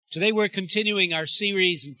Today we're continuing our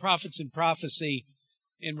series in Prophets and Prophecy.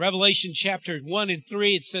 In Revelation chapters 1 and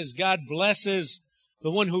 3, it says, God blesses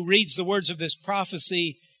the one who reads the words of this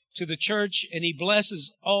prophecy to the church, and he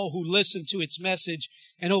blesses all who listen to its message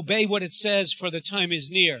and obey what it says, for the time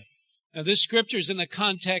is near. Now, this scripture is in the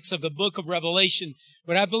context of the book of Revelation,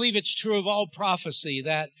 but I believe it's true of all prophecy,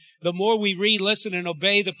 that the more we read, listen, and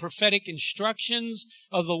obey the prophetic instructions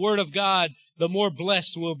of the Word of God, the more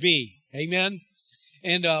blessed we'll be. Amen?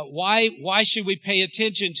 And why should we pay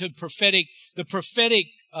attention to the prophetic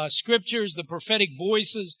scriptures, the prophetic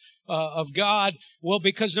voices of God? Well,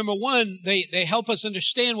 because number one, they help us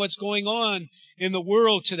understand what's going on in the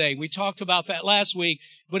world today. We talked about that last week,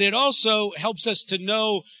 but it also helps us to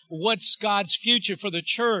know what's God's future for the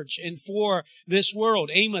church and for this world.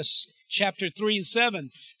 Amos chapter 3 and 7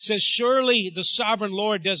 says, surely the sovereign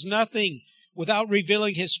Lord does nothing without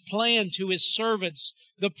revealing his plan to his servants,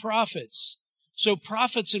 the prophets. So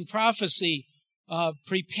prophets and prophecy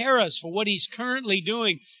prepare us for what he's currently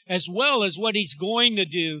doing as well as what he's going to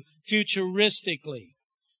do futuristically.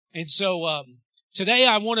 And so today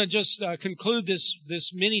I want to just conclude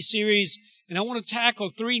this mini-series, and I want to tackle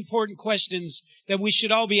three important questions that we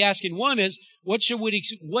should all be asking. One is, what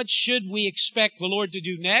should we expect the Lord to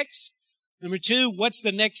do next? Number two, what's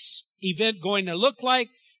the next event going to look like?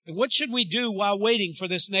 And what should we do while waiting for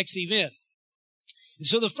this next event? And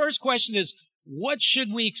so the first question is, what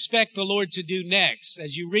should we expect the Lord to do next?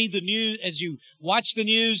 As you read the news, as you watch the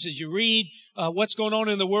news, as you read what's going on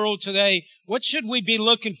in the world today, what should we be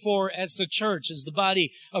looking for as the church, as the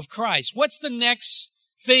body of Christ? What's the next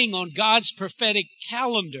thing on God's prophetic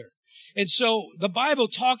calendar? And so the Bible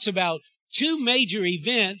talks about two major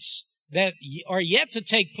events that are yet to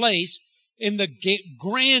take place in the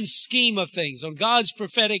grand scheme of things on God's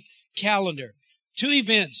prophetic calendar. Two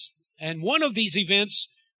events, and one of these events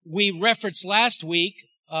we referenced last week,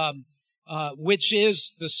 which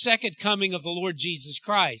is the second coming of the Lord Jesus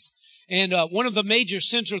Christ. And one of the major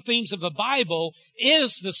central themes of the Bible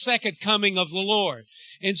is the second coming of the Lord.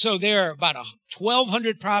 And so there are about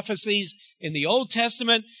 1,200 prophecies in the Old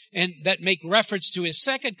Testament and that make reference to his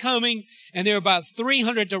second coming. And there are about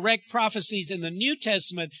 300 direct prophecies in the New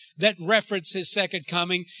Testament that reference his second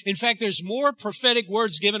coming. In fact, there's more prophetic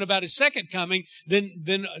words given about his second coming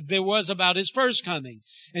than there was about his first coming.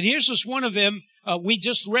 And here's just one of them. We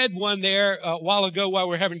just read one there a while ago while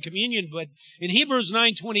we're having communion, but in Hebrews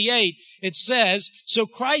 9:28, it says, so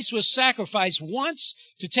Christ was sacrificed once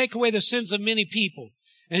to take away the sins of many people,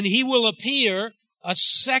 and he will appear a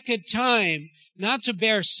second time, not to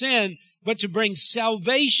bear sin, but to bring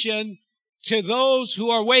salvation to those who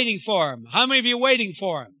are waiting for him. How many of you are waiting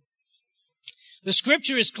for him? The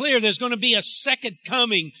scripture is clear. There's going to be a second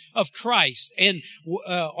coming of Christ. And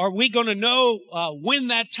are we going to know when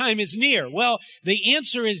that time is near? Well, the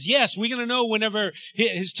answer is yes. We're going to know whenever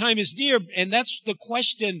his time is near. And that's the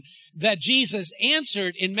question that Jesus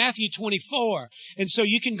answered in Matthew 24. And so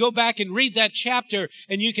you can go back and read that chapter,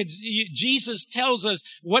 and Jesus tells us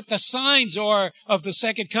what the signs are of the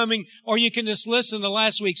second coming, or you can just listen to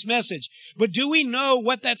last week's message. But do we know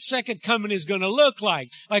what that second coming is going to look like?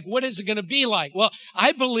 Like, what is it going to be like? Well,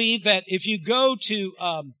 I believe that if you go to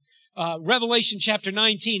Revelation chapter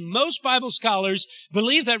 19, most Bible scholars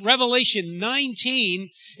believe that Revelation 19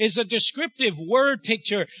 is a descriptive word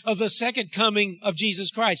picture of the second coming of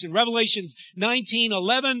Jesus Christ. In Revelation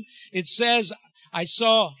 19:11, it says, I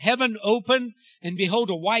saw heaven open, and behold,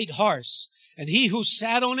 a white horse, and he who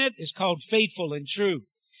sat on it is called Faithful and True.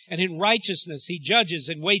 And in righteousness he judges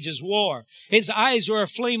and wages war. His eyes are a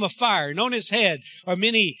flame of fire, and on his head are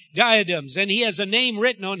many diadems, and he has a name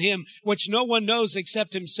written on him which no one knows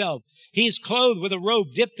except himself. He is clothed with a robe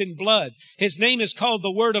dipped in blood. His name is called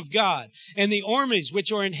the Word of God. And the armies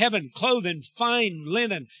which are in heaven, clothed in fine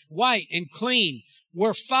linen, white and clean,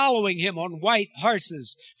 were following him on white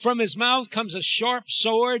horses. From his mouth comes a sharp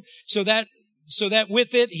sword, so that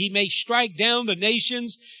with it he may strike down the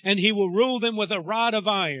nations, and he will rule them with a rod of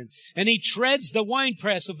iron. And he treads the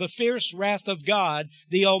winepress of the fierce wrath of God,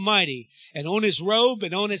 the Almighty. And on his robe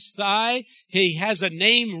and on his thigh he has a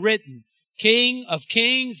name written, King of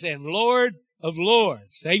Kings and Lord of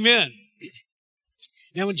Lords. Amen.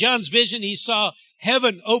 Now in John's vision, he saw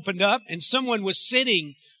heaven opened up, and someone was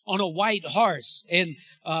sitting on a white horse. And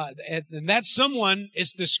that someone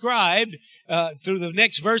is described through the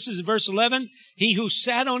next verses. In verse 11, he who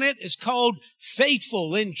sat on it is called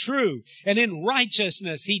faithful and true, and in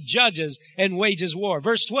righteousness he judges and wages war.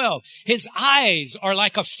 Verse 12, his eyes are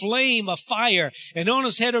like a flame of fire, and on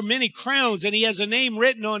his head are many crowns, and he has a name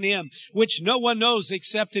written on him, which no one knows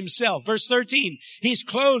except himself. Verse 13, he's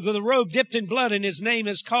clothed with a robe dipped in blood, and his name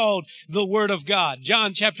is called the Word of God.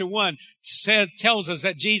 John chapter 1 tells us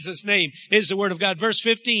that Jesus' name is the Word of God. Verse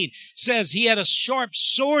 15 says he had a sharp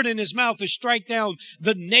sword in his mouth to strike down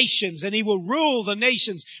the nations, and he will rule the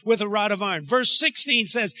nations with a rod of iron. Verse 16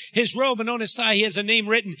 says his robe, and on his thigh he has a name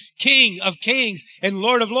written, King of Kings and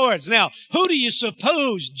Lord of Lords. Now, who do you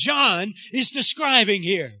suppose John is describing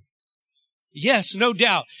here? Yes, no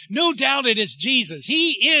doubt. No doubt it is Jesus.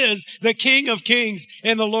 He is the King of Kings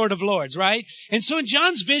and the Lord of Lords, right? And so in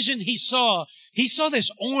John's vision, he saw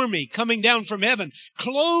this army coming down from heaven,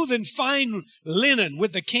 clothed in fine linen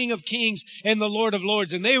with the King of Kings and the Lord of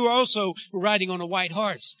Lords. And they were also riding on a white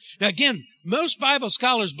horse. Now again, most Bible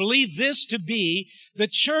scholars believe this to be the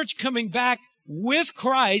church coming back with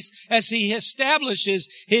Christ as he establishes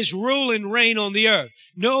his rule and reign on the earth.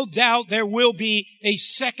 No doubt there will be a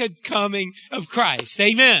second coming of Christ.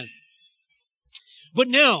 Amen. But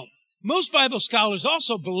now, most Bible scholars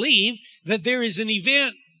also believe that there is an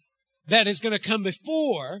event that is going to come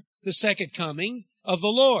before the second coming of the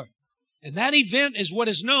Lord. And that event is what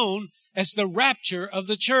is known as the rapture of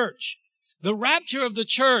the church. The rapture of the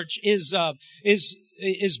church is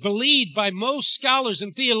believed by most scholars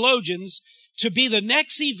and theologians to be the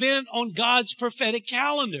next event on God's prophetic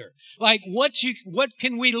calendar. Like what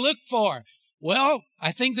can we look for? Well,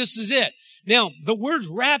 I think this is it. Now, the word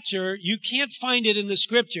rapture, you can't find it in the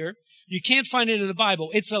scripture. You can't find it in the Bible.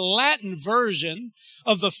 It's a Latin version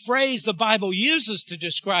of the phrase the Bible uses to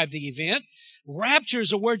describe the event. Rapture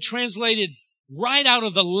is a word translated right out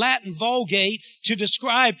of the Latin Vulgate to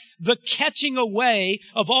describe the catching away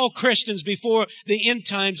of all Christians before the end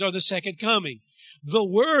times or the second coming. The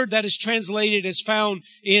word that is translated is found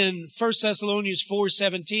in 1 Thessalonians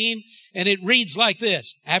 4:17, and it reads like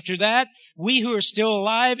this. After that, we who are still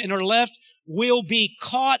alive and are left will be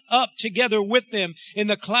caught up together with them in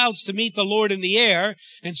the clouds to meet the Lord in the air,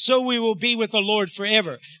 and so we will be with the Lord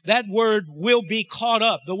forever. That word will be caught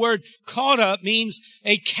up. The word caught up means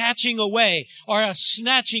a catching away or a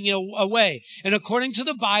snatching away. And according to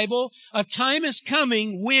the Bible, a time is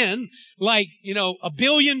coming when, like, 1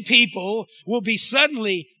 billion people will be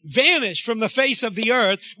suddenly vanished from the face of the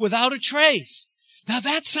earth without a trace. Now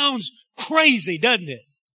that sounds crazy, doesn't it?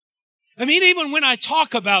 I mean, even when I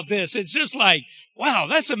talk about this, it's just like, wow,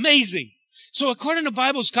 that's amazing. So according to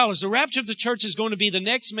Bible scholars, the rapture of the church is going to be the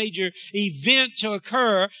next major event to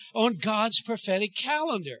occur on God's prophetic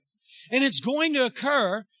calendar. And it's going to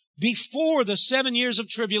occur before the 7 years of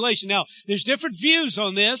tribulation. Now, there's different views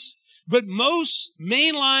on this, but most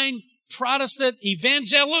mainline Protestant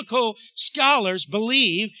evangelical scholars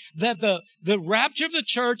believe that the rapture of the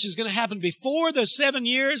church is going to happen before the 7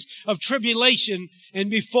 years of tribulation and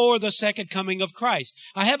before the second coming of Christ.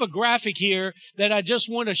 I have a graphic here that I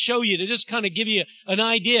just want to show you to just kind of give you an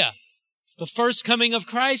idea. The first coming of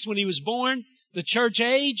Christ when he was born, the church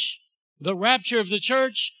age, the rapture of the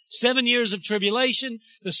church, 7 years of tribulation,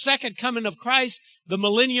 the second coming of Christ, the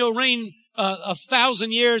millennial reign of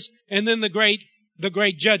 1,000 years, and then the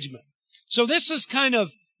great judgment. So this is kind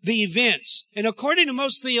of the events. And according to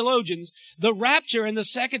most theologians, the rapture and the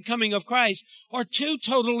second coming of Christ are two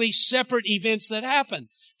totally separate events that happen.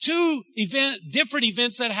 Different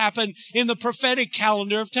events that happen in the prophetic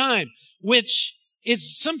calendar of time, which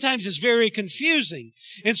sometimes is very confusing.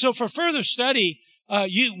 And so for further study,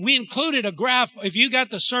 we included a graph. If you got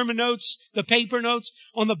the sermon notes, the paper notes,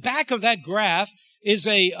 on the back of that graph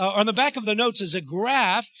on the back of the notes is a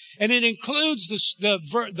graph, and it includes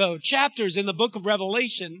the chapters in the book of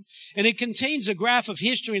Revelation, and it contains a graph of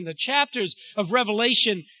history in the chapters of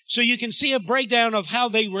Revelation, so you can see a breakdown of how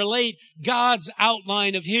they relate God's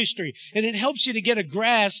outline of history. And it helps you to get a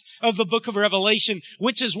grasp of the book of Revelation,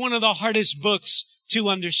 which is one of the hardest books to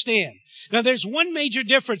understand. Now, there's one major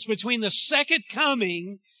difference between the second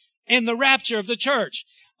coming and the rapture of the church.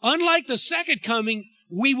 Unlike the second coming,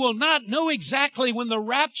 we will not know exactly when the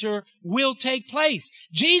rapture will take place.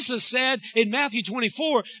 Jesus said in Matthew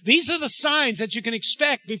 24, these are the signs that you can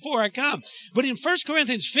expect before I come. But in 1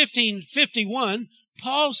 Corinthians 15:51,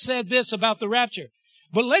 Paul said this about the rapture.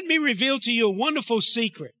 But let me reveal to you a wonderful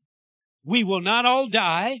secret. We will not all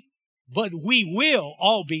die, but we will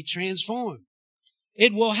all be transformed.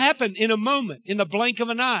 It will happen in a moment, in the blink of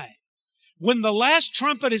an eye. When the last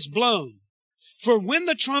trumpet is blown, for when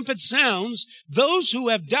the trumpet sounds, those who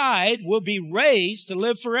have died will be raised to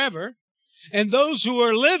live forever, and those who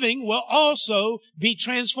are living will also be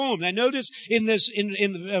transformed. Now notice in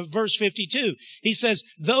verse 52, he says,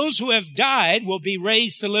 those who have died will be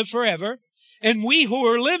raised to live forever, and we who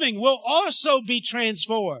are living will also be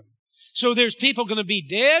transformed. So there's people going to be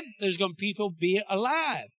dead, there's going to be people be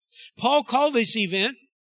alive. Paul called this event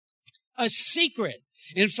a secret.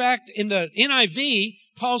 In fact, in the NIV,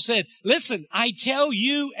 Paul said, listen, I tell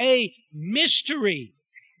you a mystery.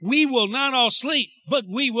 We will not all sleep, but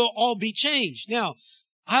we will all be changed. Now,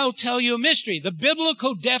 I'll tell you a mystery. The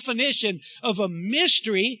biblical definition of a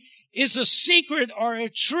mystery is a secret or a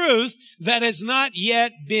truth that has not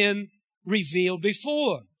yet been revealed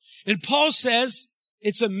before. And Paul says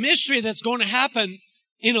it's a mystery that's going to happen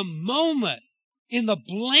in a moment, in the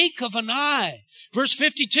blink of an eye. Verse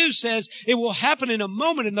 52 says it will happen in a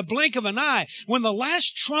moment, in the blink of an eye, when the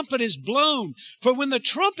last trumpet is blown. For when the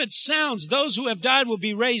trumpet sounds, those who have died will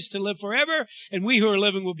be raised to live forever, and we who are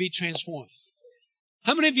living will be transformed.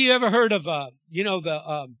 How many of you ever heard of,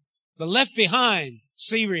 the Left Behind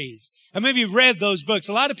series? How many of you have read those books?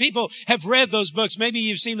 A lot of people have read those books. Maybe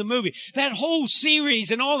you've seen the movie. That whole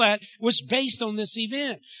series and all that was based on this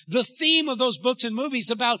event. The theme of those books and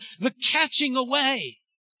movies about the catching away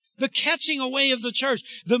of the church.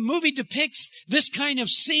 The movie depicts this kind of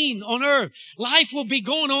scene on earth. Life will be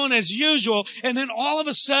going on as usual, and then all of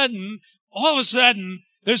a sudden,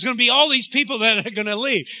 there's going to be all these people that are going to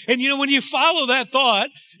leave. And when you follow that thought,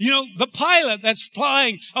 the pilot that's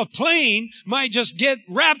flying a plane might just get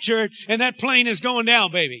raptured and that plane is going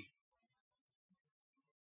down, baby.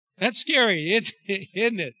 That's scary,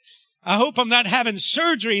 isn't it? I hope I'm not having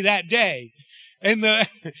surgery that day. And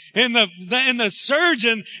the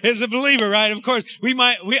surgeon is a believer, right? Of course,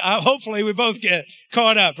 hopefully we both get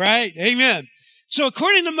caught up, right? Amen. So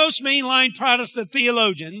according to most mainline Protestant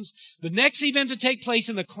theologians, the next event to take place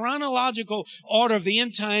in the chronological order of the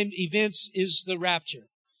end time events is the rapture.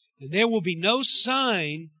 And there will be no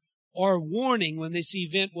sign or warning when this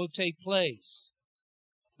event will take place.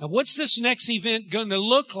 Now, what's this next event going to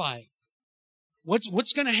look like?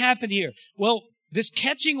 What's going to happen here? Well, this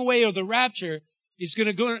catching away of the rapture is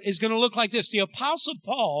going to look like this. The Apostle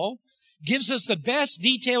Paul gives us the best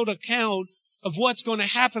detailed account of what's going to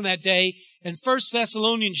happen that day in 1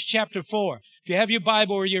 Thessalonians chapter 4. If you have your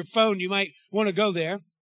Bible or your phone, you might want to go there.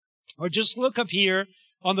 Or just look up here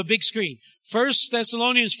on the big screen. 1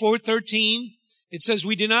 Thessalonians 4:13, it says,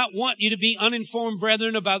 we do not want you to be uninformed,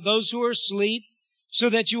 brethren, about those who are asleep, so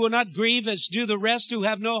that you will not grieve as do the rest who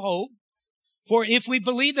have no hope. For if we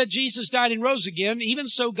believe that Jesus died and rose again, even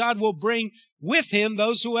so God will bring with him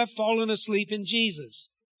those who have fallen asleep in Jesus.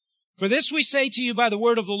 For this we say to you by the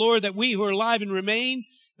word of the Lord, that we who are alive and remain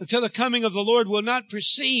until the coming of the Lord will not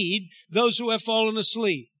precede those who have fallen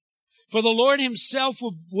asleep. For the Lord himself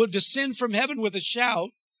will descend from heaven with a shout,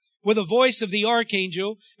 with a voice of the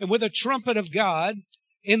archangel, and with a trumpet of God,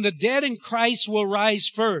 and the dead in Christ will rise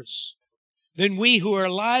first. Then we who are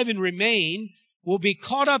alive and remain will be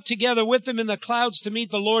caught up together with them in the clouds to meet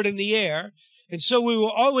the Lord in the air, and so we will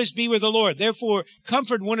always be with the Lord. Therefore,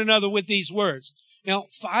 comfort one another with these words. Now,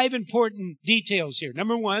 5 important details here.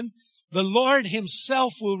 Number 1, the Lord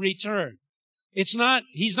himself will return. He's not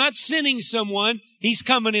sending someone, he's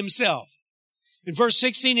coming himself. In verse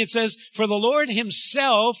 16, it says, for the Lord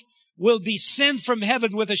himself will descend from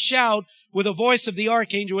heaven with a shout, with a voice of the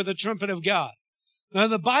archangel, with a trumpet of God. Now,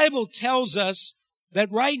 the Bible tells us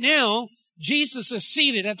that right now, Jesus is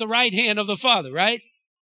seated at the right hand of the Father, right?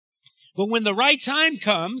 But when the right time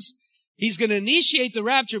comes, he's going to initiate the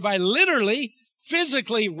rapture by literally,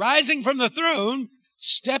 physically rising from the throne,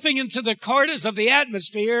 stepping into the corridors of the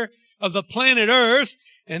atmosphere of the planet Earth,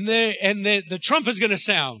 and the trumpet's going to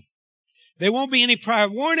sound. There won't be any prior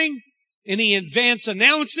warning, any advance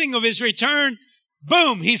announcing of his return.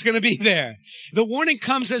 Boom, he's going to be there. The warning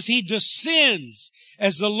comes as he descends,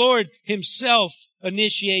 as the Lord himself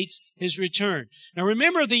initiates his return. Now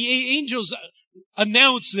remember, the angels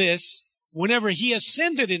announced this whenever he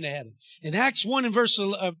ascended into heaven. In Acts 1 and verse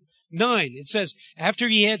 9, it says, after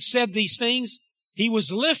he had said these things, he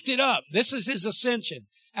was lifted up. This is his ascension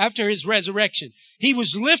after his resurrection. He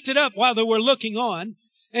was lifted up while they were looking on,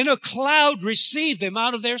 and a cloud received them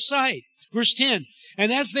out of their sight. Verse 10,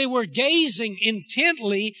 and as they were gazing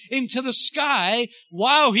intently into the sky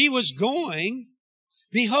while he was going,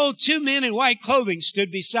 behold, 2 men in white clothing stood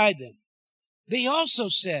beside them. They also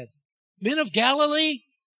said, men of Galilee,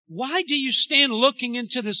 why do you stand looking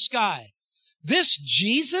into the sky? This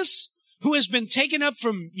Jesus, who has been taken up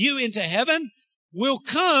from you into heaven, will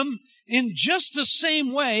come in just the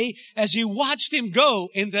same way as you watched him go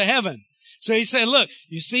into heaven. So he said, look,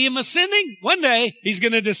 you see him ascending? One day he's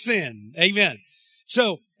going to descend. Amen.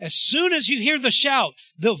 So As soon as you hear the shout,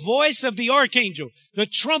 the voice of the archangel, the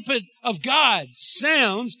trumpet of God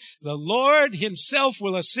sounds, the Lord himself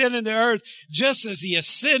will ascend into earth just as he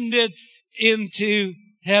ascended into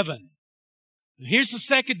heaven. Here's the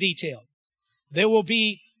second detail. There will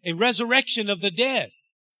be a resurrection of the dead.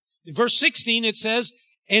 In verse 16, it says,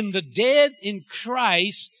 and the dead in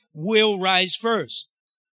Christ will rise first.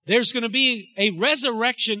 There's going to be a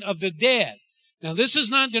resurrection of the dead. Now, this is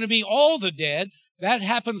not going to be all the dead. That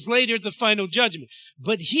happens later at the final judgment.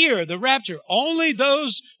 But here, the rapture, only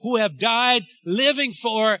those who have died living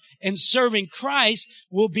for and serving Christ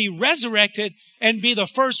will be resurrected and be the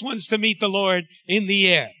first ones to meet the Lord in the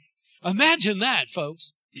air. Imagine that,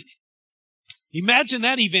 folks. Imagine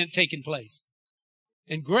that event taking place.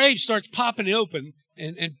 And grave starts popping open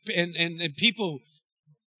and people,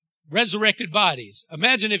 resurrected bodies.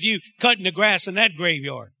 Imagine if you cut in the grass in that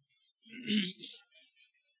graveyard.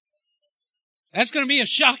 That's going to be a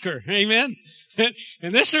shocker. Amen.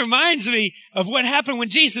 And this reminds me of what happened when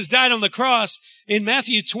Jesus died on the cross in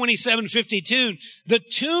Matthew 27:52. The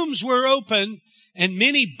tombs were open and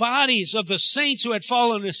many bodies of the saints who had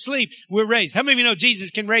fallen asleep were raised. How many of you know Jesus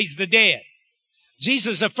can raise the dead?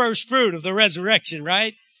 Jesus is the first fruit of the resurrection,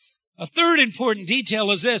 right? A third important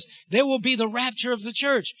detail is this. There will be the rapture of the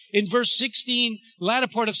church. In verse 16, latter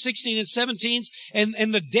part of 16 and 17,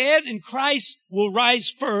 and the dead in Christ will rise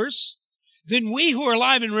first. Then we who are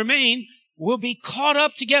alive and remain will be caught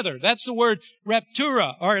up together. That's the word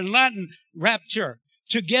raptura, or in Latin, rapture.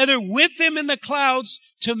 Together with them in the clouds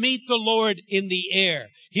to meet the Lord in the air.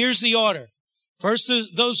 Here's the order. First,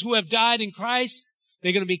 those who have died in Christ,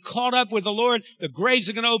 they're going to be caught up with the Lord. The graves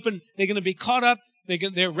are going to open. They're going to be caught up.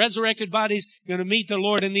 Their resurrected bodies are going to meet the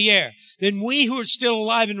Lord in the air. Then we who are still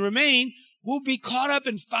alive and remain will be caught up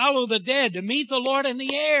and follow the dead to meet the Lord in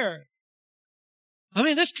the air. I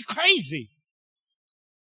mean, that's crazy.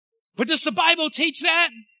 But does the Bible teach that?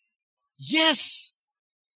 Yes.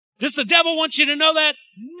 Does the devil want you to know that?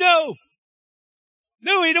 No.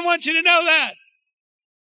 No, he don't want you to know that.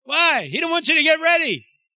 Why? He don't want you to get ready.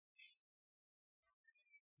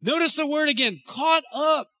 Notice the word again, caught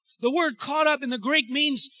up. The word caught up in the Greek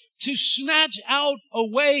means to snatch out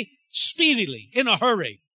away speedily, in a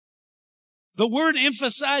hurry. The word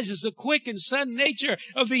emphasizes the quick and sudden nature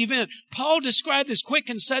of the event. Paul described this quick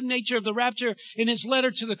and sudden nature of the rapture in his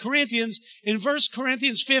letter to the Corinthians. In 1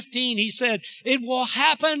 Corinthians 15, he said, it will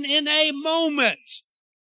happen in a moment,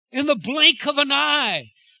 in the blink of an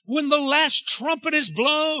eye. When the last trumpet is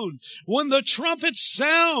blown, when the trumpet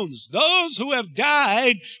sounds, those who have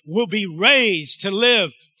died will be raised to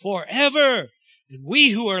live forever. And we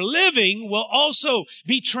who are living will also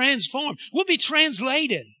be transformed. We'll be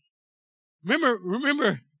translated. Remember, who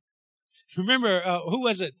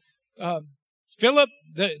was it? Philip,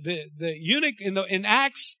 the eunuch in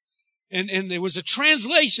Acts, and there was a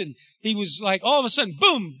translation. He was like, all of a sudden,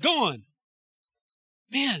 boom, gone.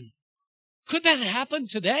 Man, could that happen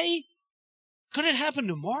today? Could it happen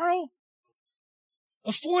tomorrow?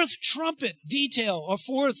 A fourth trumpet detail,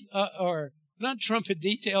 or not trumpet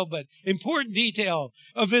detail, but important detail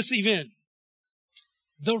of this event.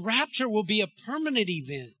 The rapture will be a permanent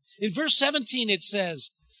event. In verse 17, it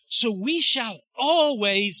says, so we shall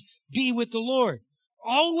always be with the Lord.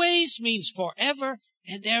 Always means forever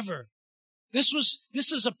and ever. This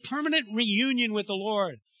is a permanent reunion with the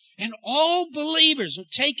Lord. And all believers are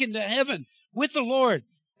taken to heaven with the Lord.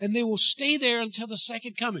 And they will stay there until the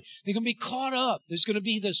second coming. They're going to be caught up. There's going to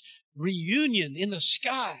be this reunion in the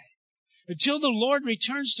sky. Until the Lord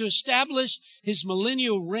returns to establish his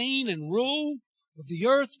millennial reign and rule of the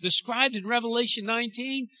earth described in Revelation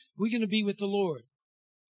 19, we're going to be with the Lord.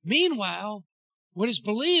 Meanwhile, what is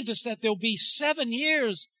believed is that there'll be 7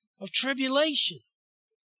 years of tribulation.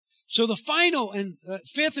 So the final and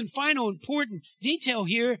fifth and final important detail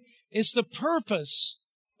here is the purpose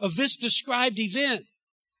of this described event.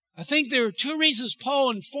 I think there are 2 reasons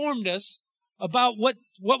Paul informed us about what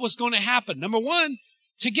was going to happen. Number 1,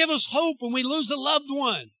 to give us hope when we lose a loved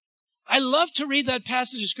one. I love to read that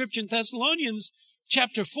passage of Scripture in Thessalonians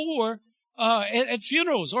chapter 4 at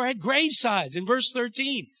funerals or at gravesides in verse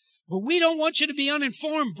 13. But we don't want you to be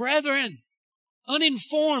uninformed, brethren,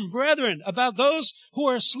 about those who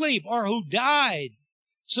are asleep or who died,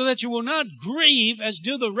 so that you will not grieve as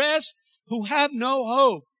do the rest who have no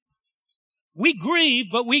hope. We grieve,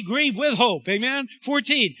 but we grieve with hope. Amen?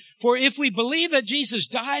 14. For if we believe that Jesus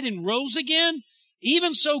died and rose again,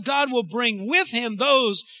 even so God will bring with him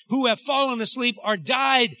those who have fallen asleep or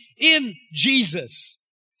died in Jesus.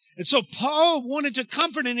 And so Paul wanted to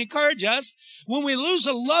comfort and encourage us when we lose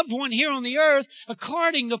a loved one here on the earth.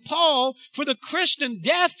 According to Paul, for the Christian,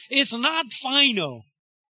 death is not final.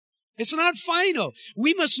 It's not final.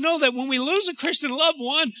 We must know that when we lose a Christian loved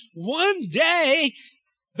one day,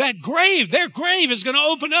 their grave is going to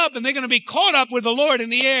open up and they're going to be caught up with the Lord in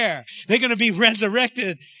the air. They're going to be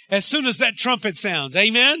resurrected as soon as that trumpet sounds.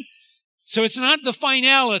 Amen? So it's not the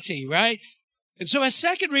finality, right? And so a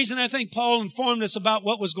second reason I think Paul informed us about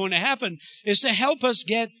what was going to happen is to help us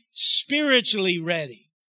get spiritually ready.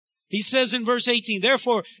 He says in verse 18,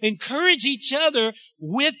 therefore, encourage each other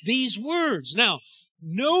with these words. Now,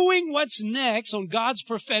 knowing what's next on God's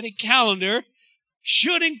prophetic calendar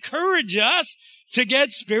should encourage us to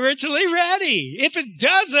get spiritually ready. If it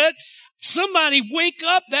doesn't, somebody wake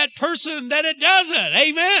up that person that it doesn't.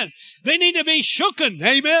 Amen. They need to be shooken.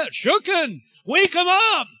 Amen. Shooken. Wake them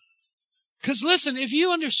up. Because listen, if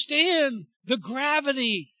you understand the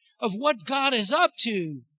gravity of what God is up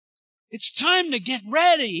to, it's time to get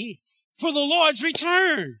ready for the Lord's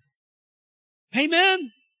return.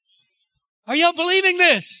 Amen. Are y'all believing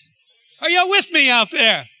this? Are y'all with me out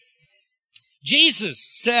there? Jesus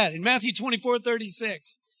said in Matthew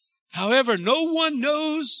 24:36, however, no one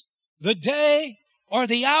knows the day or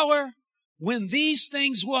the hour when these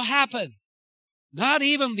things will happen. Not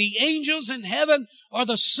even the angels in heaven or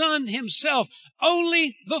the Son himself.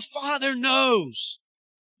 Only the Father knows.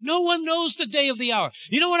 No one knows the day of the hour.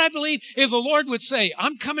 You know what I believe? If the Lord would say,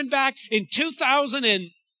 I'm coming back in 2000 and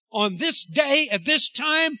on this day at this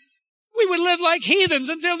time, we would live like heathens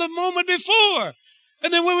until the moment before.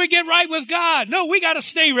 And then when we get right with God, no, we got to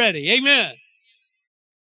stay ready. Amen.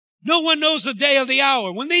 No one knows the day of the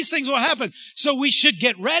hour when these things will happen. So we should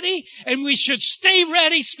get ready and we should stay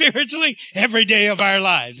ready spiritually every day of our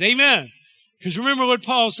lives. Amen. Because remember what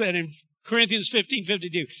Paul said in Corinthians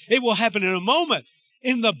 15:52. It will happen in a moment,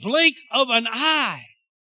 in the blink of an eye.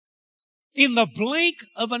 In the blink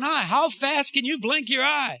of an eye. How fast can you blink your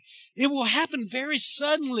eye? It will happen very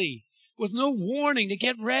suddenly with no warning to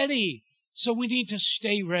get ready. So we need to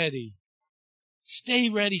stay ready. Stay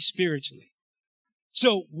ready spiritually.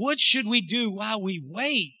 So what should we do while we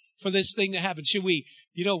wait for this thing to happen? Should we,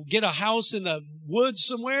 get a house in the woods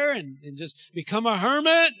somewhere and just become a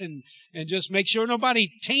hermit and just make sure nobody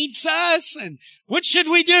taints us? And what should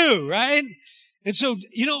we do, right? And so,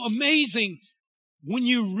 amazing when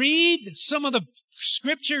you read some of the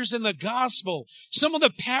scriptures in the gospel, some of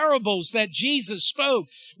the parables that Jesus spoke,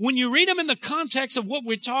 when you read them in the context of what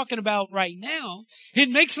we're talking about right now, it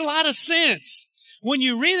makes a lot of sense. When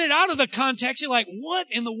you read it out of the context, you're like, what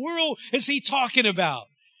in the world is he talking about?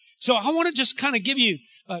 So I want to just kind of give you,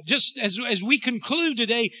 just as we conclude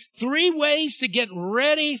today, 3 ways to get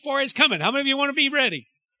ready for his coming. How many of you want to be ready?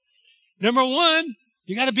 Number 1,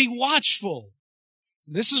 you got to be watchful.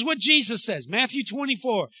 This is what Jesus says, Matthew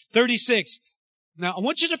 24:36. Now, I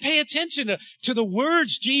want you to pay attention to the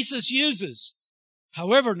words Jesus uses.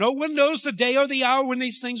 However, no one knows the day or the hour when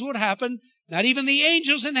these things would happen, not even the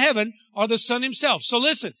angels in heaven or the Son himself. So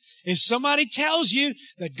listen, if somebody tells you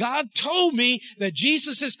that God told me that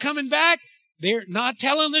Jesus is coming back, they're not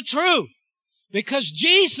telling the truth. Because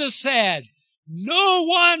Jesus said, no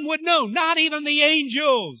one would know, not even the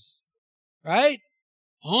angels. Right?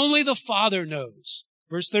 Only the Father knows.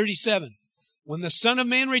 Verse 37, when the Son of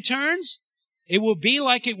Man returns, it will be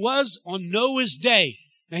like it was on Noah's day.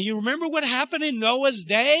 Now you remember what happened in Noah's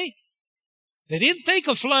day? They didn't think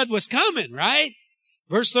a flood was coming, right?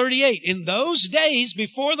 Verse 38, in those days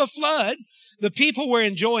before the flood, the people were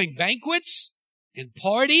enjoying banquets and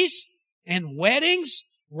parties and weddings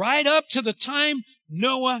right up to the time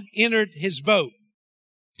Noah entered his boat.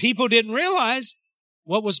 People didn't realize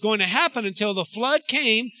what was going to happen until the flood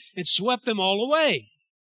came and swept them all away.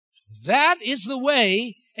 That is the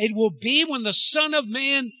way it will be when the Son of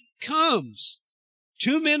Man comes.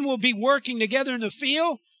 2 men will be working together in the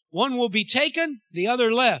field. One will be taken, the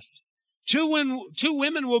other left. 2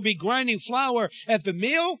 women will be grinding flour at the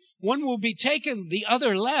mill. One will be taken, the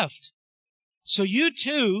other left. So you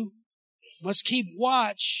too must keep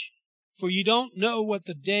watch, for you don't know what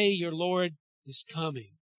the day your Lord is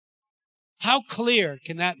coming. How clear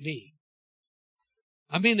can that be?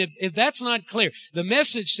 I mean, if that's not clear, the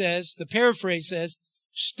message says, the paraphrase says,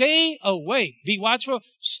 stay awake, be watchful,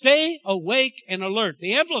 stay awake and alert.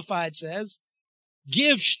 The Amplified says,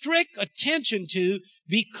 give strict attention to,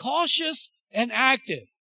 be cautious and active.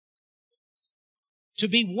 To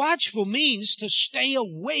be watchful means to stay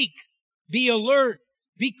awake, be alert,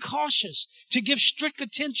 be cautious, to give strict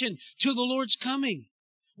attention to the Lord's coming.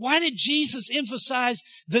 Why did Jesus emphasize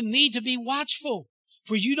the need to be watchful?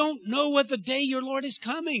 For you don't know what the day your Lord is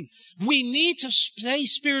coming. We need to stay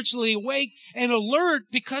spiritually awake and alert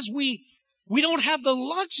because we don't have the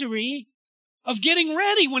luxury of getting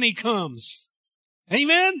ready when he comes.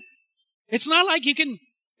 Amen? It's not like you can,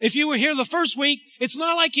 If you were here the first week, it's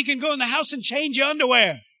not like you can go in the house and change your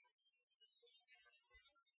underwear.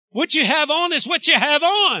 What you have on is what you have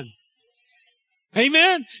on.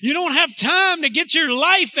 Amen. You don't have time to get your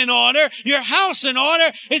life in order, your house in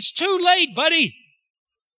order. It's too late, buddy.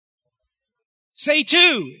 Say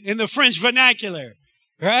too in the French vernacular,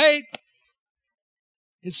 right?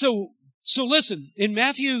 And so listen, in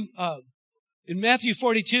Matthew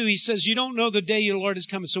 42, he says, you don't know the day your Lord is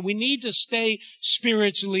coming. So we need to stay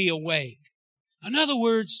spiritually awake. In other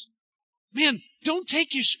words, man, don't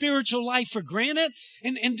take your spiritual life for granted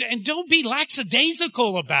and don't be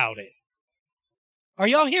lackadaisical about it. Are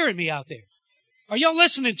y'all hearing me out there? Are y'all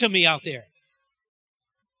listening to me out there?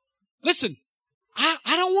 Listen, I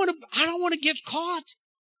don't want to get caught.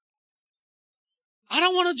 I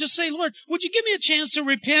don't want to just say, Lord, would you give me a chance to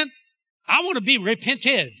repent? I want to be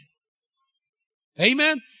repented.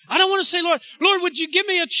 Amen. I don't want to say, Lord, would you give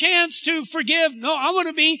me a chance to forgive? No, I want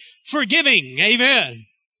to be forgiving. Amen.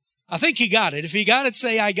 I think you got it. If you got it,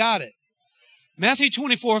 say, I got it. Matthew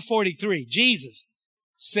 24:43, Jesus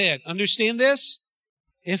said, understand this?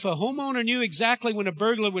 If a homeowner knew exactly when a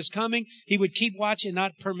burglar was coming, he would keep watch and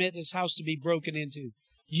not permit his house to be broken into.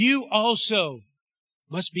 You also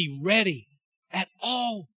must be ready at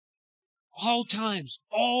all times,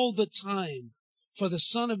 all the time, for the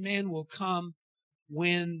Son of Man will come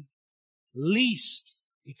when least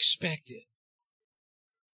expected.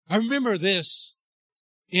 I remember this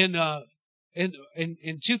in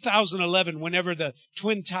 2011, whenever the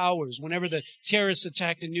Twin Towers, whenever the terrorists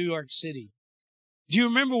attacked in New York City. Do you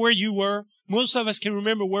remember where you were? Most of us can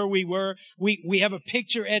remember where we were. We have a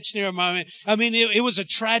picture etched in our mind. I mean, it was a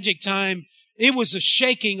tragic time. It was a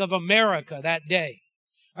shaking of America that day.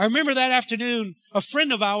 I remember that afternoon, a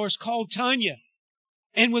friend of ours called Tanya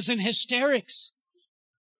and was in hysterics.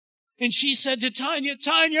 And she said to Tanya,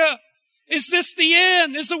 is this the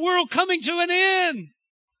end? Is the world coming to an end?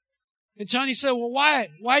 And Tanya said, well, why?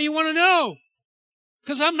 Why you want to know?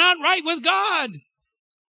 Because I'm not right with God.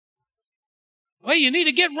 Well, you need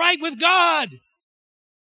to get right with God.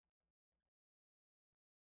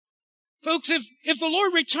 Folks, if the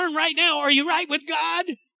Lord returned right now, are you right with God?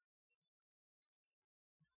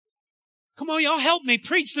 Come on, y'all help me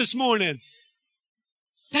preach this morning.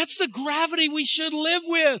 That's the gravity we should live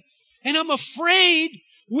with. And I'm afraid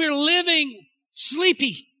we're living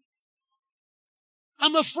sleepy.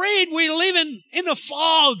 I'm afraid we're living in a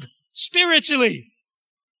fog spiritually.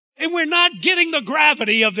 And we're not getting the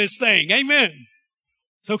gravity of this thing. Amen.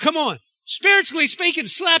 So come on. Spiritually speaking,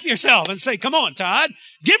 slap yourself and say, come on, Todd,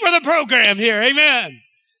 get with the program here. Amen.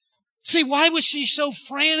 See, why was she so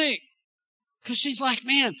frantic? Because she's like,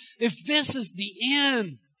 man, if this is the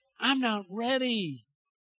end, I'm not ready.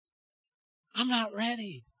 I'm not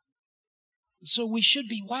ready. So we should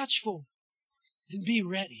be watchful and be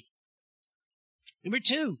ready. Number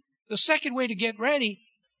two, the second way to get ready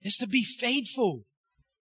is to be faithful.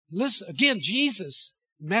 Listen, again, Jesus,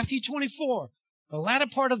 Matthew 24, the latter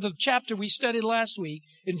part of the chapter we studied last week,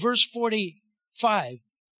 in verse 45.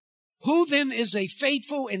 Who then is a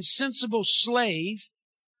faithful and sensible slave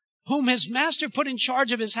whom his master put in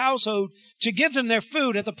charge of his household to give them their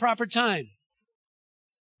food at the proper time?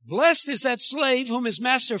 Blessed is that slave whom his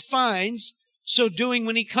master finds so doing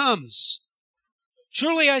when he comes.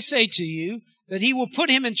 Truly I say to you that he will put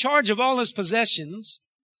him in charge of all his possessions.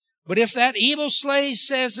 But if that evil slave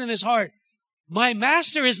says in his heart, my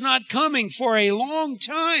master is not coming for a long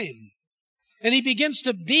time, and he begins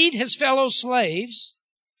to beat his fellow slaves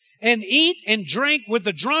and eat and drink with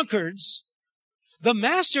the drunkards, the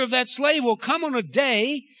master of that slave will come on a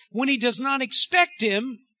day when he does not expect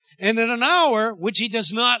him, and in an hour which he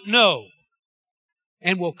does not know,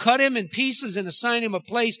 and will cut him in pieces and assign him a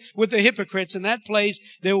place with the hypocrites. In that place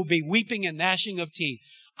there will be weeping and gnashing of teeth.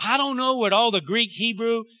 I don't know what all the Greek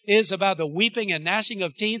Hebrew is about the weeping and gnashing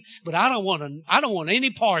of teeth, but I don't want any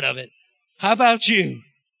part of it. How about you?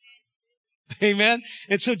 Amen.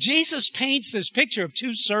 And so Jesus paints this picture of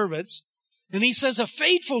two servants, and he says a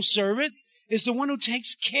faithful servant is the one who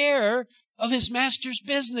takes care of his master's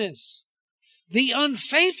business. The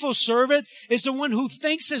unfaithful servant is the one who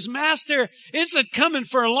thinks his master isn't coming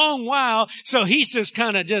for a long while, so he's just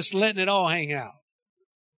kind of just letting it all hang out.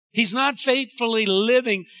 He's not faithfully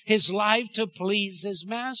living his life to please his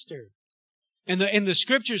master. And the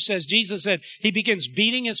scripture says, Jesus said, he begins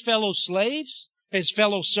beating his fellow slaves, his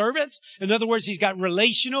fellow servants. In other words, he's got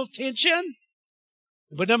relational tension.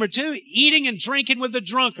 But number two, eating and drinking with the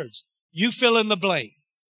drunkards. You fill in the blank.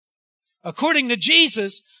 According to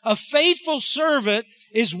Jesus, a faithful servant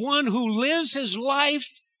is one who lives his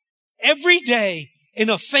life every day in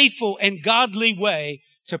a faithful and godly way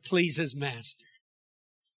to please his master.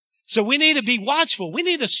 So we need to be watchful. We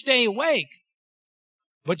need to stay awake.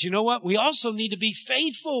 But you know what? We also need to be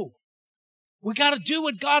faithful. We got to do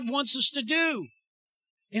what God wants us to do.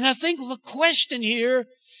 And I think the question here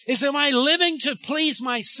is, am I living to please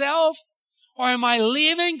myself, or am I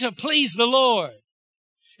living to please the Lord?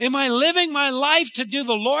 Am I living my life to do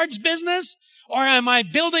the Lord's business, or am I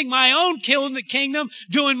building my own kingdom,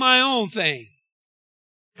 doing my own thing?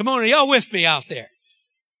 Come on, are y'all with me out there?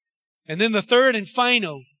 And then the third and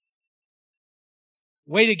final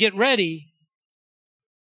way to get ready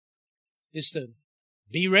is to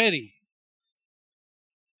be ready.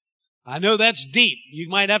 I know that's deep. You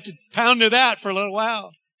might have to ponder that for a little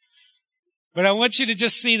while. But I want you to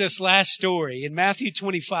just see this last story in Matthew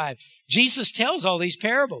 25. Jesus tells all these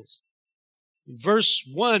parables. In verse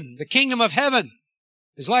 1, the kingdom of heaven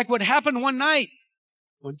is like what happened one night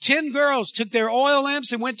when 10 girls took their oil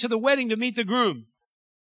lamps and went to the wedding to meet the groom.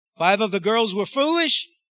 5 of the girls were foolish,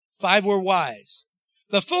 5 were wise.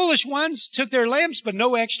 The foolish ones took their lamps, but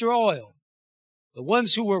no extra oil. The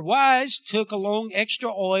ones who were wise took along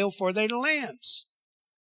extra oil for their lamps.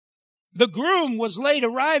 The groom was late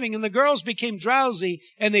arriving, and the girls became drowsy,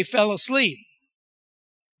 and they fell asleep.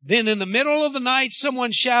 Then in the middle of the night,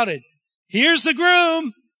 someone shouted, "Here's the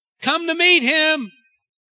groom! Come to meet him!"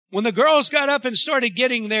 When the girls got up and started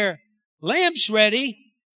getting their lamps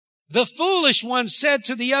ready, the foolish ones said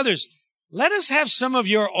to the others, "Let us have some of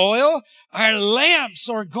your oil. Our lamps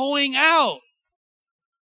are going out."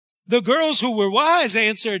 The girls who were wise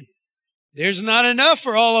answered, "There's not enough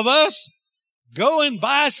for all of us. Go and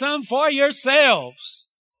buy some for yourselves."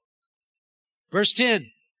 Verse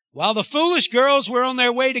 10, while the foolish girls were on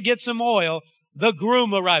their way to get some oil, the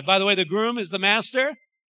groom arrived. By the way, the groom is the master.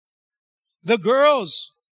 The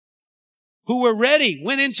girls who were ready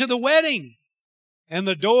went into the wedding, and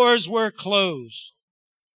the doors were closed.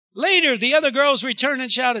 Later, the other girls returned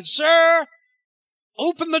and shouted, "Sir,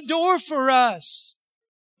 open the door for us."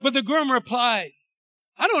 But the groom replied,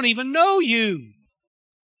 "I don't even know you.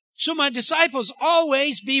 So my disciples,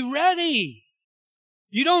 always be ready.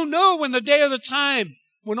 You don't know when the day or the time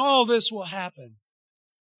when all this will happen."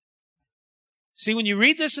 See, when you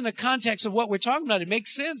read this in the context of what we're talking about, it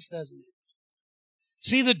makes sense, doesn't it?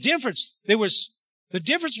 See the difference. There was the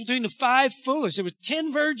difference between the 5 foolish. There were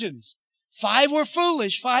 10 virgins. 5 were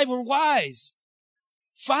foolish, 5 were wise.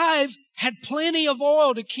 5 had plenty of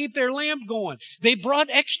oil to keep their lamp going. They brought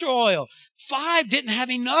extra oil. 5 didn't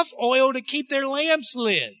have enough oil to keep their lamps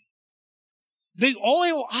lit. The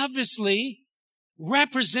oil obviously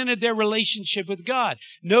represented their relationship with God.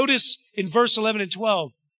 Notice in verse 11 and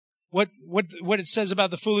 12 what it says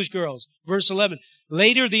about the foolish girls. Verse 11,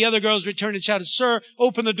 later the other girls returned and shouted, "Sir,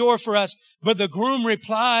 open the door for us." But the groom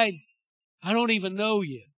replied, "I don't even know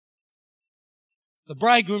you." The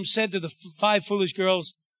bridegroom said to the 5 foolish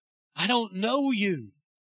girls, "I don't know you."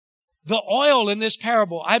 The oil in this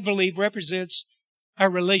parable, I believe, represents our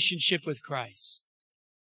relationship with Christ.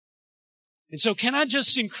 And so can I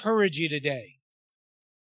just encourage you today?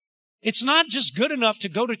 It's not just good enough to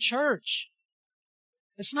go to church.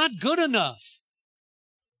 It's not good enough.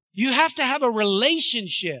 You have to have a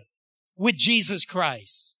relationship with Jesus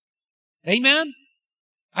Christ. Amen?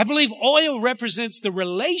 I believe oil represents the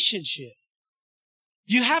relationship.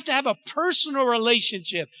 You have to have a personal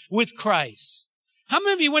relationship with Christ. How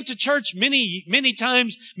many of you went to church many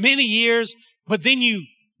times, many years, but then you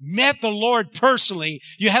met the Lord personally?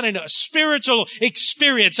 You had a spiritual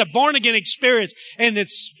experience, a born-again experience, and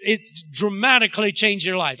it dramatically changed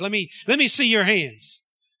your life. Let me see your hands.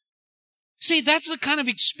 See, that's the kind of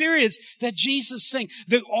experience that Jesus is saying.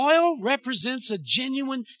 The oil represents a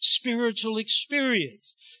genuine spiritual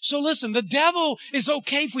experience. So listen, the devil is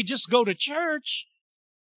okay if we just go to church,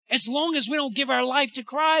 as long as we don't give our life to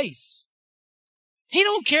Christ. He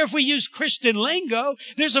don't care if we use Christian lingo.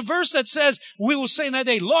 There's a verse that says, we will say in that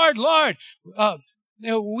day, "Lord, Lord,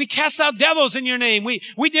 we cast out devils in your name.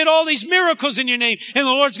 We did all these miracles in your name." And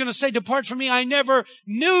the Lord's going to say, "Depart from me, I never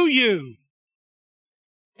knew you."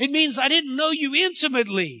 It means I didn't know you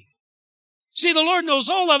intimately. See, the Lord knows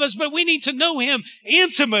all of us, but we need to know Him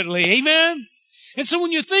intimately. Amen? And so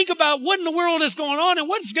when you think about what in the world is going on and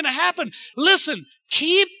what's going to happen, listen,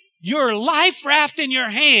 keep your life raft in your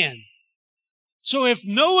hand. So if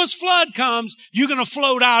Noah's flood comes, you're going to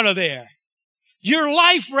float out of there. Your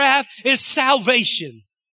life raft is salvation.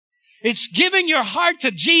 It's giving your heart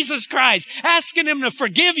to Jesus Christ, asking him to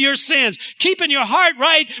forgive your sins, keeping your heart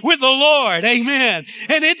right with the Lord. Amen.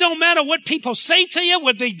 And it don't matter what people say to you,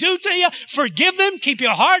 what they do to you. Forgive them, keep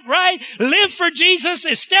your heart right, live for Jesus,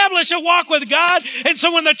 establish a walk with God. And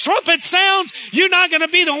so when the trumpet sounds, you're not going to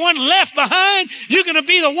be the one left behind. You're going to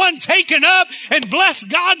be the one taken up, and bless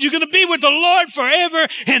God, you're going to be with the Lord forever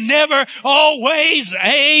and never, always.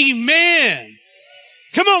 Amen.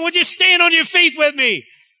 Come on, would you stand on your feet with me?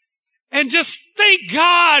 And just thank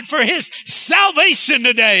God for his salvation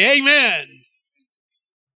today. Amen.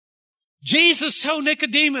 Jesus told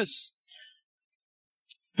Nicodemus,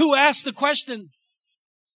 who asked the question,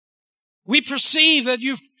 we perceive that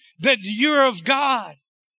you're of God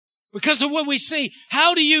because of what we see.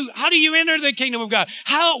 How do you enter the kingdom of God?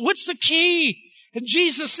 What's the key? And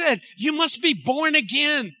Jesus said, you must be born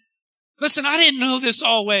again. Listen, I didn't know this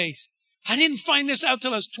always. I didn't find this out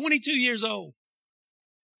till I was 22 years old.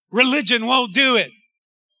 Religion won't do it.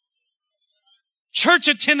 Church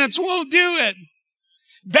attendance won't do it.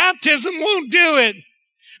 Baptism won't do it.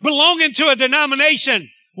 Belonging to a denomination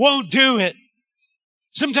won't do it.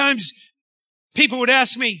 Sometimes people would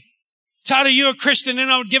ask me, Todd, are you a Christian?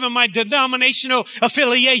 And I would give them my denominational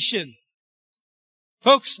affiliation.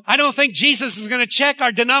 Folks, I don't think Jesus is going to check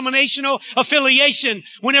our denominational affiliation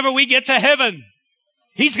whenever we get to heaven.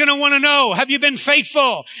 He's going to want to know, have you been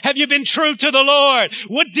faithful? Have you been true to the Lord?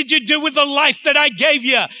 What did you do with the life that I gave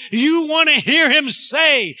you? You want to hear him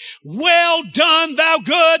say, well done, thou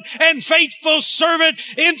good and faithful servant.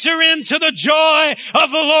 Enter into the joy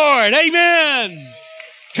of the Lord. Amen.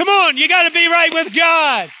 Come on, you got to be right with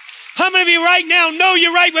God. How many of you right now know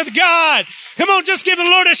you're right with God? Come on, just give the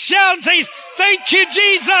Lord a shout and say, thank you,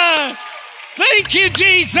 Jesus. Thank you,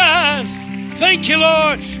 Jesus. Thank you,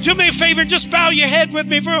 Lord. Do me a favor, just bow your head with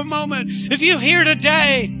me for a moment. If you're here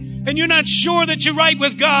today and you're not sure that you're right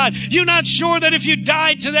with God, you're not sure that if you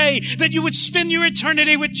died today, that you would spend your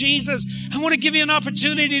eternity with Jesus, I want to give you an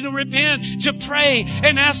opportunity to repent, to pray,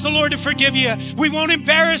 and ask the Lord to forgive you. We won't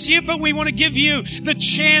embarrass you, but we want to give you the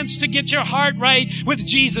chance to get your heart right with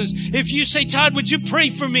Jesus. If you say, Todd, would you pray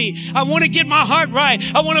for me? I want to get my heart right.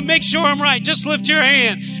 I want to make sure I'm right. Just lift your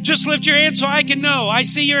hand. Just lift your hand so I can know. I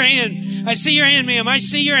see your hand. I see your hand, ma'am. I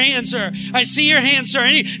see your hand, sir. I see your hand, sir.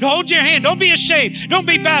 Hold your hand. Don't be ashamed. Don't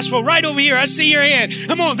be bashful. Right over here. I see your hand.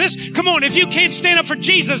 Come on. If you can't stand up for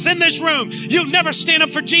Jesus in this room, you'll never stand up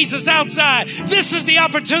for Jesus outside. This is the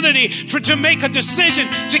opportunity to make a decision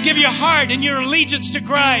to give your heart and your allegiance to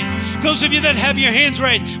Christ. Those of you that have your hands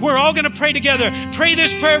raised, we're all going to pray together. Pray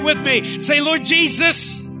this prayer with me. Say, Lord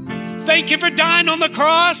Jesus, thank you for dying on the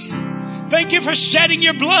cross. Thank you for shedding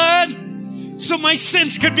your blood so my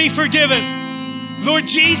sins could be forgiven. Lord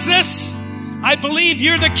Jesus, I believe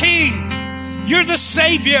you're the King. You're the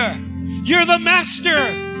Savior. You're the Master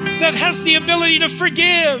that has the ability to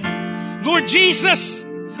forgive. Lord Jesus,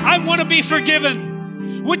 I want to be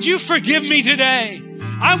forgiven. Would you forgive me today?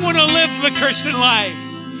 I want to live the Christian life.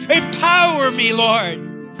 Empower me, Lord,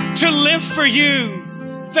 to live for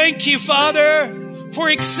you. Thank you, Father, for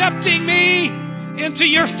accepting me into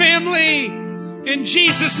your family. In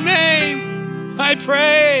Jesus' name, I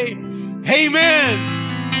pray. Amen.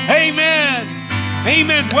 Amen.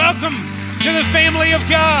 Amen. Welcome to the family of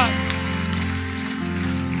God.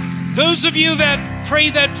 Those of you that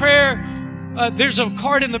prayed that prayer, there's a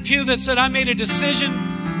card in the pew that said, I made a decision.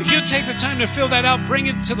 If you take the time to fill that out, bring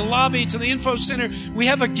it to the lobby, to the info center. We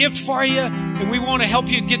have a gift for you, and we want to help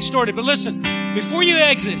you get started. But listen, before you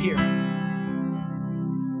exit here,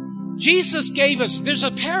 Jesus gave us, there's a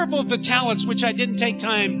parable of the talents, which I didn't take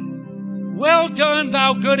time. Well done,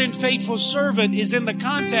 thou good and faithful servant is in the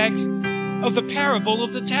context of the parable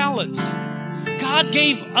of the talents. God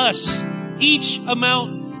gave us each a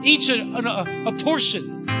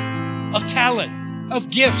portion of talent, of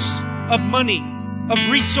gifts, of money, of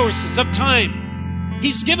resources, of time.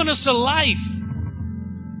 He's given us a life.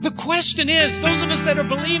 The question is, those of us that are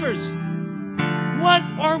believers, what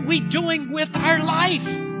are we doing with our life?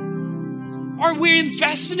 Are we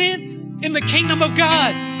investing it in the kingdom of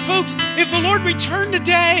God? Folks, if the Lord returned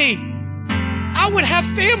today, I would have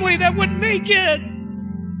family that would make it.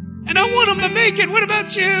 And I want them to make it. What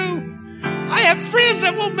about you? I have friends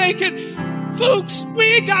that won't make it. Folks,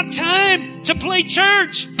 we ain't got time to play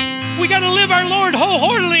church. We got to live our Lord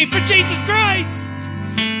wholeheartedly for Jesus Christ.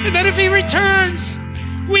 And then if he returns,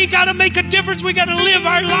 we got to make a difference. We got to live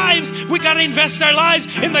our lives. We got to invest our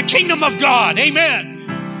lives in the kingdom of God.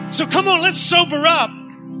 Amen. So come on, let's sober up.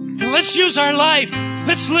 And let's use our life.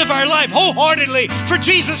 Let's live our life wholeheartedly for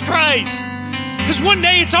Jesus Christ. Because one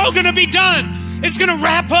day it's all going to be done. It's going to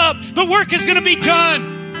wrap up. The work is going to be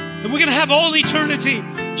done. And we're going to have all eternity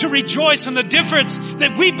to rejoice in the difference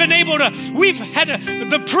that we've had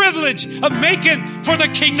the privilege of making for the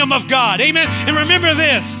kingdom of God. Amen. And remember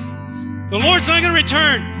this, the Lord's not going to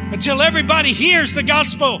return until everybody hears the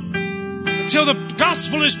gospel, until the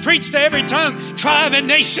gospel is preached to every tongue, tribe, and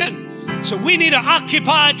nation. So we need to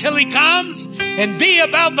occupy till he comes and be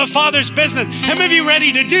about the Father's business. How many of you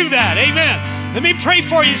ready to do that? Amen. Let me pray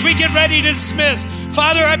for you as we get ready to dismiss.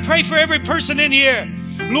 Father, I pray for every person in here.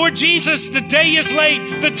 Lord Jesus, the day is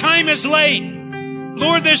late. The time is late.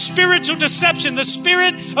 Lord, there's spiritual deception. The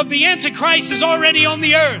spirit of the Antichrist is already on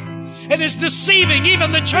the earth and is deceiving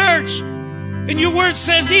even the church. And your word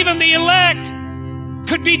says even the elect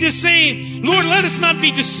could be deceived. Lord, let us not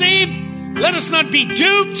be deceived. Let us not be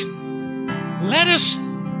duped. Let us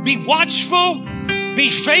be watchful, be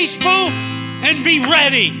faithful, and be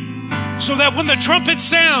ready so that when the trumpet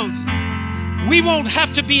sounds, we won't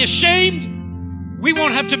have to be ashamed. We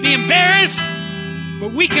won't have to be embarrassed,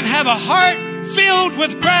 but we can have a heart filled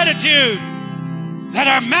with gratitude that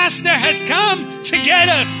our Master has come to get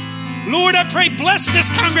us. Lord, I pray, bless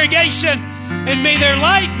this congregation, and may their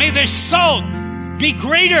light, may their salt be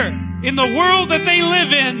greater in the world that they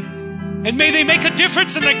live in, and may they make a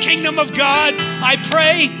difference in the kingdom of God. I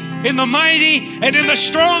pray in the mighty and in the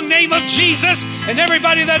strong name of Jesus. And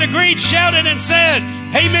everybody that agreed shouted and said,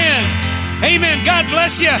 amen. Amen. God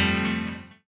bless you.